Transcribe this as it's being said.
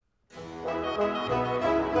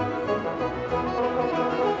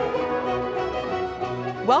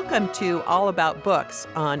Welcome to All About Books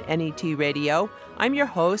on NET Radio. I'm your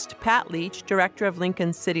host, Pat Leach, Director of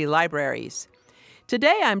Lincoln City Libraries.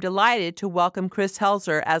 Today, I'm delighted to welcome Chris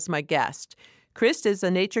Helzer as my guest. Chris is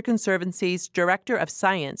the Nature Conservancy's Director of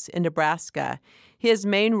Science in Nebraska. His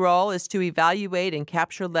main role is to evaluate and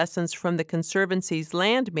capture lessons from the Conservancy's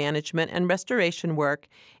land management and restoration work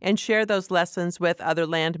and share those lessons with other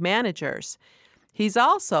land managers. He's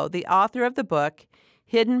also the author of the book,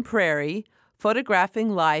 Hidden Prairie,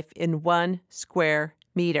 Photographing Life in 1 Square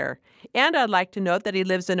Meter. And I'd like to note that he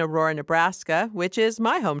lives in Aurora, Nebraska, which is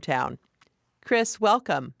my hometown. Chris,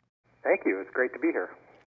 welcome. Thank you. It's great to be here.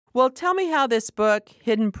 Well, tell me how this book,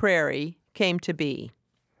 Hidden Prairie, came to be.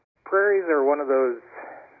 Prairies are one of those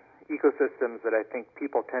ecosystems that I think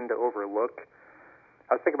people tend to overlook.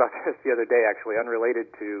 I was thinking about this the other day, actually, unrelated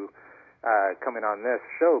to coming on this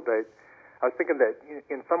show, but I was thinking that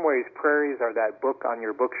in some ways prairies are that book on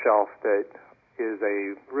your bookshelf that is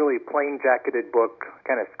a really plain-jacketed book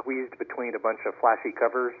kind of squeezed between a bunch of flashy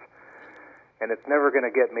covers, and it's never going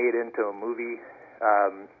to get made into a movie,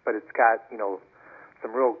 but it's got,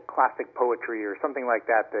 some real classic poetry or something like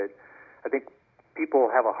that I think people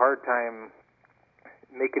have a hard time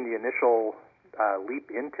making the initial leap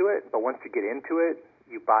into it, but once you get into it,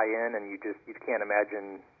 you buy in and you can't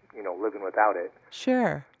imagine, living without it.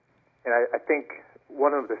 Sure. And I think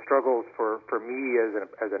one of the struggles for me as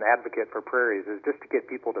an advocate for prairies is just to get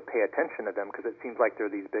people to pay attention to them, because it seems like they're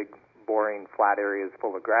these big, boring, flat areas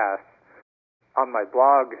full of grass. On my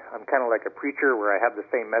blog, I'm kind of like a preacher where I have the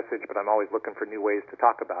same message, but I'm always looking for new ways to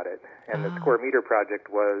talk about it. And the Square Meter Project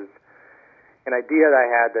was an idea that I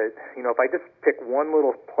had that, if I just pick one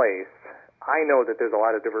little place, I know that there's a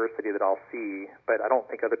lot of diversity that I'll see, but I don't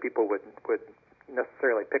think other people would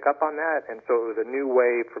necessarily pick up on that. And so it was a new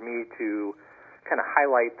way for me to kind of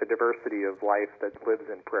highlight the diversity of life that lives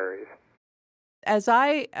in prairies. As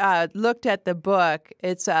I looked at the book,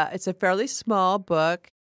 it's a fairly small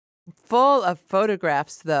book, full of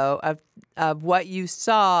photographs, though, of what you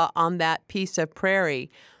saw on that piece of prairie.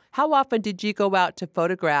 How often did you go out to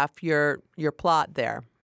photograph your plot there?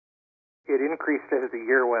 It increased as the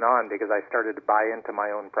year went on because I started to buy into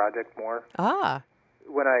my own project more. Ah.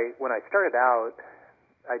 When I started out,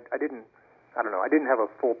 I didn't have a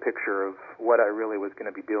full picture of what I really was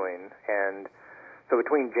going to be doing. And so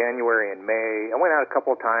between January and May, I went out a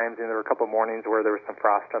couple of times, and there were a couple of mornings where there was some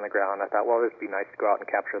frost on the ground. I thought, well, this would be nice to go out and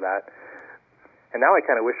capture that. And now I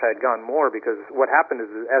kind of wish I had gone more, because what happened is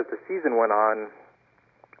as the season went on,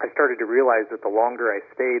 I started to realize that the longer I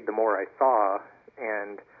stayed, the more I saw.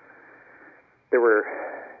 And there were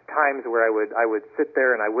times where I would sit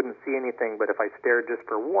there and I wouldn't see anything, but if I stared just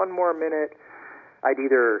for one more minute, I'd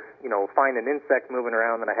either, find an insect moving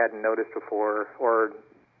around that I hadn't noticed before, or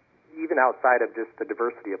even outside of just the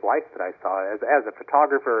diversity of life that I saw. As a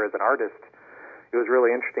photographer, as an artist, it was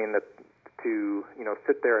really interesting to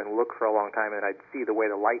sit there and look for a long time, and I'd see the way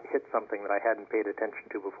the light hit something that I hadn't paid attention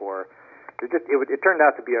to before. It turned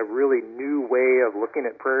out to be a really new way of looking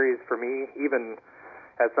at prairies for me, even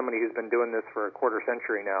as somebody who's been doing this for a quarter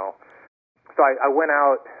century now. So I went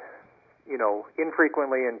out,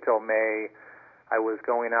 infrequently until May. I was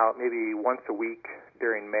going out maybe once a week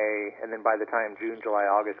during May, and then by the time June, July,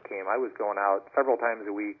 August came, I was going out several times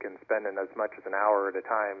a week and spending as much as an hour at a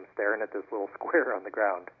time staring at this little square on the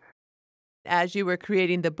ground. As you were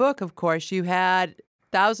creating the book, of course, you had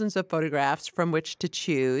thousands of photographs from which to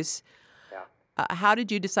choose. Yeah. How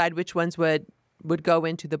did you decide which ones would go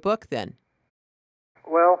into the book then?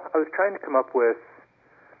 Well, I was trying to come up with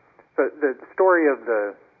the story of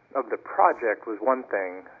the project was one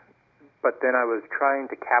thing, but then I was trying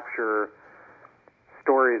to capture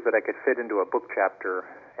stories that I could fit into a book chapter,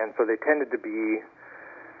 and so they tended to be,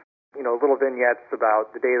 little vignettes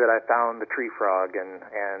about the day that I found the tree frog,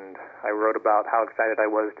 and I wrote about how excited I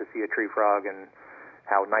was to see a tree frog and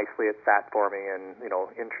how nicely it sat for me, and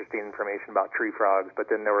interesting information about tree frogs. But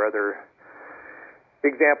then there were other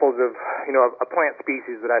examples of a plant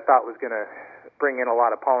species that I thought was going to bring in a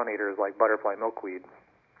lot of pollinators, like butterfly milkweed,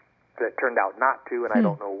 that turned out not to, and I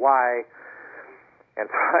don't know why. And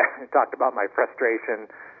so I talked about my frustration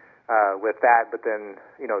with that, but then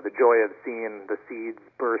the joy of seeing the seeds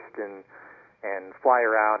burst and fly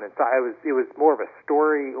around. And so it was more of a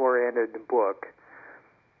story-oriented book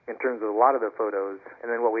in terms of a lot of the photos. And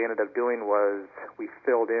then what we ended up doing was we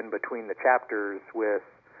filled in between the chapters with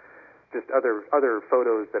just other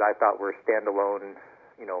photos that I thought were standalone,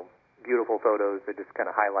 beautiful photos that just kind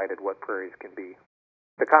of highlighted what prairies can be.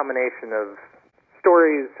 The combination of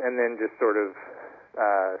stories and then just sort of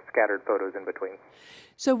scattered photos in between.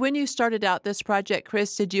 So when you started out this project,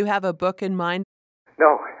 Chris, did you have a book in mind?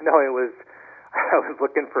 No, it was, I was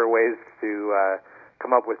looking for ways to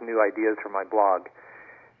come up with new ideas for my blog.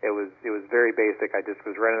 It was very basic. I just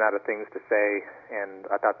was running out of things to say, and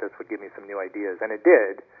I thought this would give me some new ideas, and it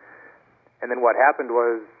did. And then what happened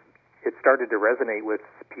was it started to resonate with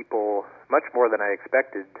people much more than I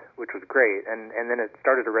expected, which was great. And then it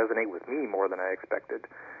started to resonate with me more than I expected.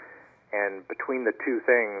 And between the two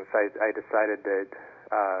things, I decided that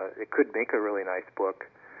it could make a really nice book.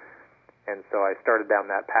 And so I started down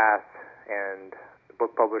that path, and the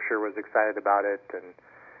book publisher was excited about it, and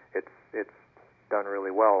it's done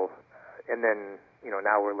really well. And then,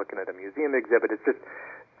 now we're looking at a museum exhibit. It's just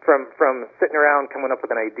from sitting around coming up with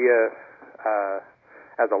an idea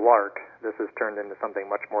as a lark, this has turned into something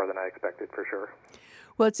much more than I expected, for sure.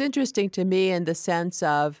 Well, it's interesting to me in the sense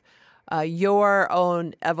of your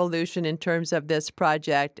own evolution in terms of this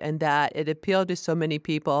project, and that it appealed to so many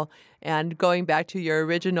people. And going back to your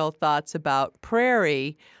original thoughts about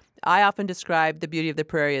Prairie, I often describe the beauty of the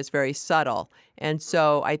prairie as very subtle. And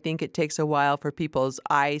so I think it takes a while for people's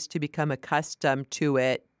eyes to become accustomed to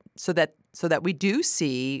it so that we do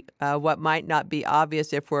see what might not be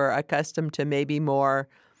obvious if we're accustomed to maybe more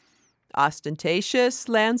ostentatious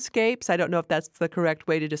landscapes. I don't know if that's the correct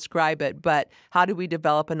way to describe it, but how do we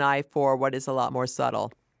develop an eye for what is a lot more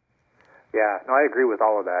subtle? Yeah, no, I agree with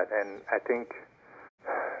all of that. And I think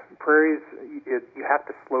prairies, you have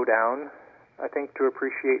to slow down, I think, to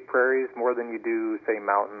appreciate prairies more than you do, say,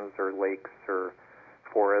 mountains or lakes or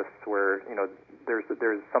forests, where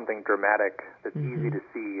there's something dramatic that's easy to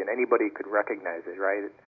see, and anybody could recognize it,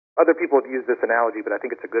 right? Other people have used this analogy, but I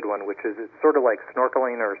think it's a good one, which is it's sort of like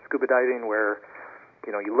snorkeling or scuba diving, where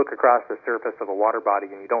you look across the surface of a water body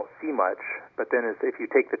and you don't see much, but then if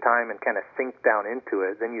you take the time and kind of sink down into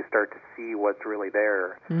it, then you start to see what's really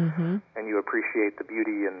there, and you appreciate the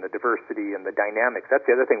beauty and the diversity and the dynamics. That's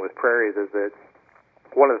the other thing with prairies, is that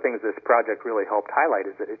one of the things this project really helped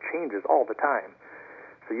highlight is that it changes all the time.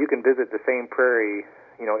 So you can visit the same prairie,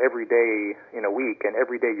 every day in a week, and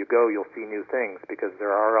every day you go, you'll see new things, because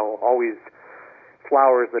there are always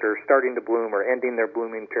flowers that are starting to bloom or ending their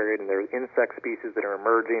blooming period, and there's insect species that are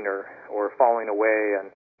emerging or falling away,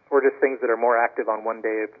 or just things that are more active on one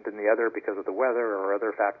day than the other because of the weather or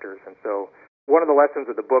other factors. And so one of the lessons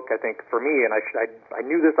of the book, I think, for me, and I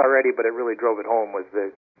knew this already, but it really drove it home, was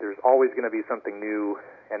that there's always going to be something new,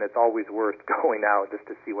 and it's always worth going out just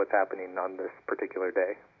to see what's happening on this particular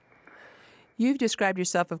day. You've described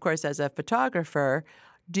yourself, of course, as a photographer.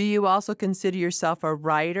 Do you also consider yourself a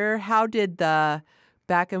writer? How did the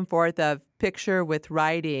back and forth of picture with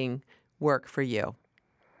writing work for you?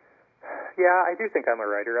 Yeah, I do think I'm a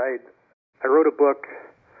writer. I wrote a book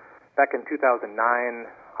back in 2009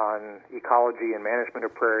 on ecology and management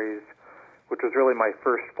of prairies, which was really my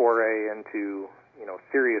first foray into,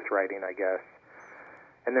 serious writing, I guess.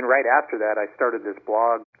 And then right after that, I started this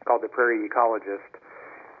blog called The Prairie Ecologist.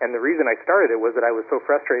 And the reason I started it was that I was so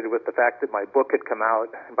frustrated with the fact that my book had come out,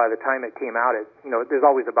 and by the time it came out, there's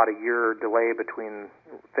always about a year delay between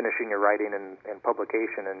finishing your writing and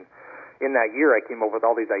publication. And in that year, I came up with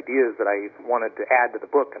all these ideas that I wanted to add to the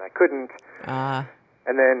book, and I couldn't.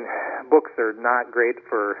 And then books are not great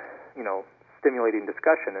for, stimulating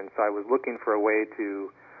discussion, and so I was looking for a way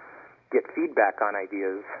to get feedback on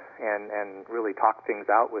ideas and really talk things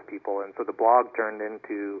out with people. And so the blog turned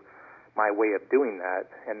into my way of doing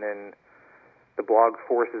that, and then the blog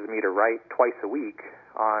forces me to write twice a week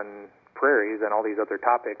on prairies and all these other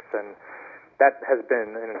topics, and that has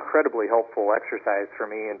been an incredibly helpful exercise for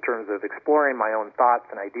me in terms of exploring my own thoughts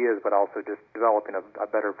and ideas, but also just developing a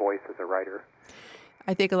better voice as a writer.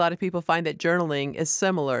 I think a lot of people find that journaling is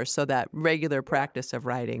similar, so that regular practice of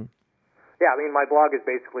writing. Yeah, my blog is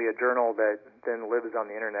basically a journal that then lives on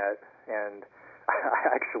the internet, and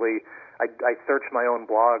I searched my own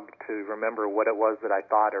blog to remember what it was that I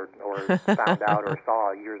thought or found out or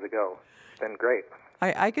saw years ago. It's been great.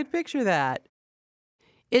 I could picture that.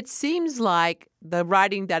 It seems like the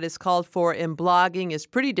writing that is called for in blogging is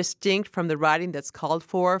pretty distinct from the writing that's called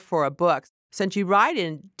for a book. Since you write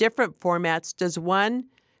in different formats, does one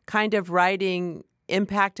kind of writing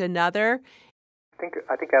impact another?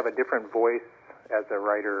 I think I have a different voice as a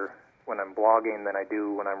writer when I'm blogging than I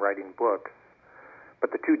do when I'm writing books.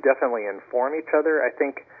 But the two definitely inform each other. I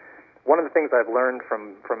think one of the things I've learned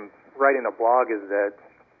from writing a blog is that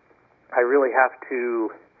I really have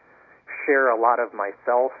to share a lot of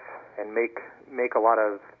myself and make a lot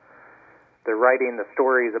of the writing, the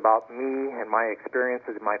stories about me and my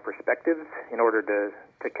experiences and my perspectives in order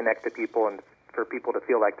to connect to people and for people to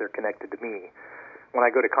feel like they're connected to me. when I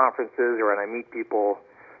go to conferences or when I meet people,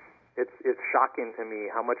 it's shocking to me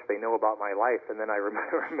how much they know about my life, and then I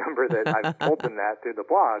remember that I've told them that through the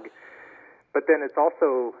blog. But then it's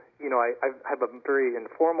also, I have a very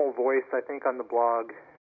informal voice, I think, on the blog.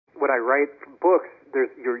 When I write books,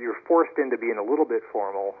 you're forced into being a little bit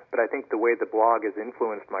formal, but I think the way the blog has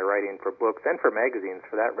influenced my writing for books and for magazines,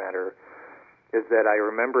 for that matter, is that I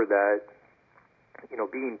remember that,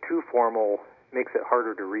 being too formal makes it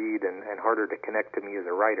harder to read and harder to connect to me as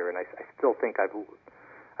a writer. And I still think I've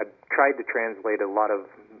tried to translate a lot of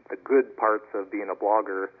the good parts of being a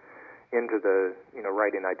blogger into the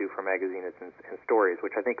writing I do for magazines and stories,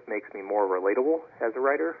 which I think makes me more relatable as a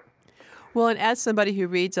writer. Well, and as somebody who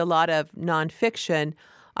reads a lot of nonfiction,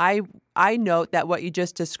 I note that what you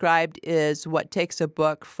just described is what takes a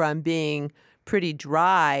book from being pretty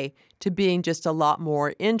dry to being just a lot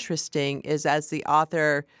more interesting, is as the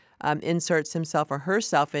author inserts himself or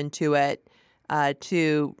herself into it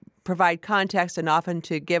to provide context and often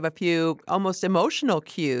to give a few almost emotional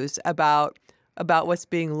cues about what's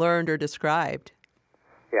being learned or described.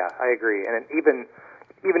 Yeah, I agree. And even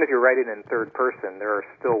if you're writing in third person, there are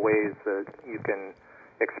still ways that you can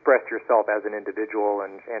express yourself as an individual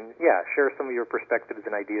and share some of your perspectives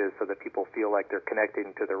and ideas so that people feel like they're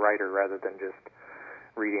connecting to the writer rather than just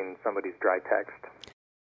reading somebody's dry text.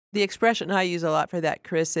 The expression I use a lot for that,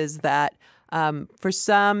 Chris, is that for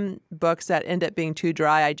some books that end up being too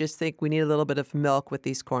dry, I just think we need a little bit of milk with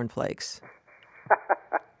these cornflakes.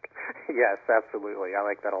 Yes, absolutely. I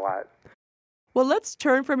like that a lot. Well, let's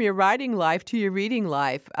turn from your writing life to your reading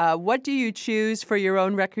life. What do you choose for your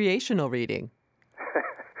own recreational reading?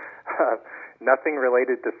 Nothing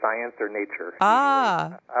related to science or nature.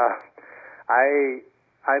 Ah. I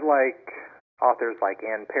like authors like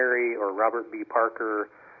Anne Perry or Robert B. Parker,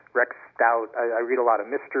 Rex Stout. I read a lot of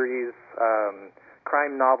mysteries,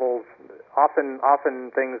 crime novels,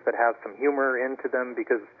 often things that have some humor into them,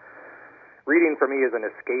 because reading for me is an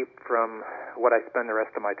escape from what I spend the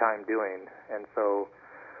rest of my time doing. And so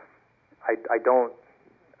I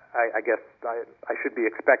guess I should be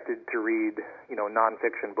expected to read,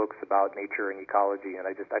 nonfiction books about nature and ecology, and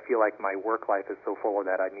I feel like my work life is so full of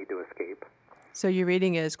that I need to escape. So your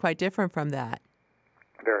reading is quite different from that.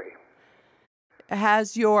 Very.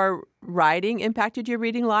 Has your writing impacted your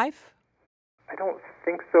reading life? I don't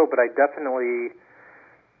think so, but I definitely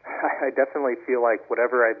feel like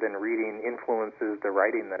whatever I've been reading influences the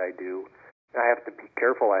writing that I do. I have to be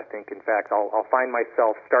careful, I think. In fact, I'll find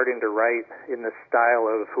myself starting to write in the style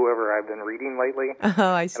of whoever I've been reading lately.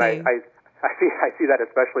 Oh, I see. And I see that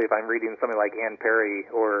especially if I'm reading something like Anne Perry,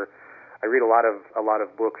 or I read a lot of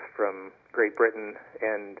books from Great Britain,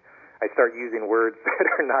 and I start using words that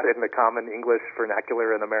are not in the common English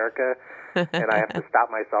vernacular in America, and I have to stop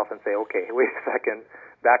myself and say, okay, wait a second,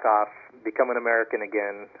 back off, become an American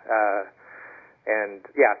again.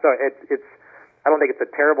 So it's I don't think it's a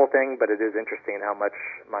terrible thing, but it is interesting how much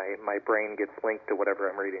my brain gets linked to whatever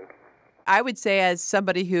I'm reading. I would say, as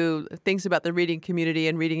somebody who thinks about the reading community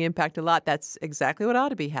and reading impact a lot, that's exactly what ought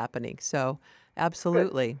to be happening. So,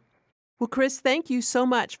 absolutely. Good. Well, Chris, thank you so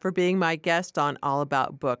much for being my guest on All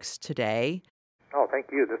About Books today. Oh,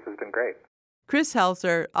 thank you. This has been great. Chris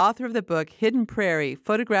Helzer, author of the book Hidden Prairie,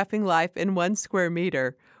 Photographing Life in 1 Square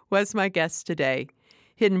Meter, was my guest today.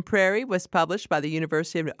 Hidden Prairie was published by the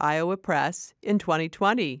University of Iowa Press in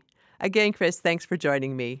 2020. Again, Chris, thanks for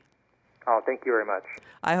joining me. Oh, thank you very much.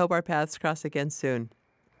 I hope our paths cross again soon.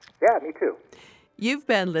 Yeah, me too. You've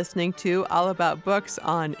been listening to All About Books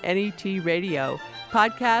on NET Radio.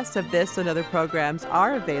 Podcasts of this and other programs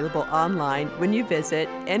are available online when you visit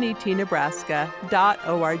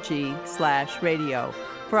netnebraska.org/radio.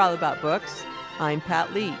 For All About Books, I'm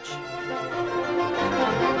Pat Leach.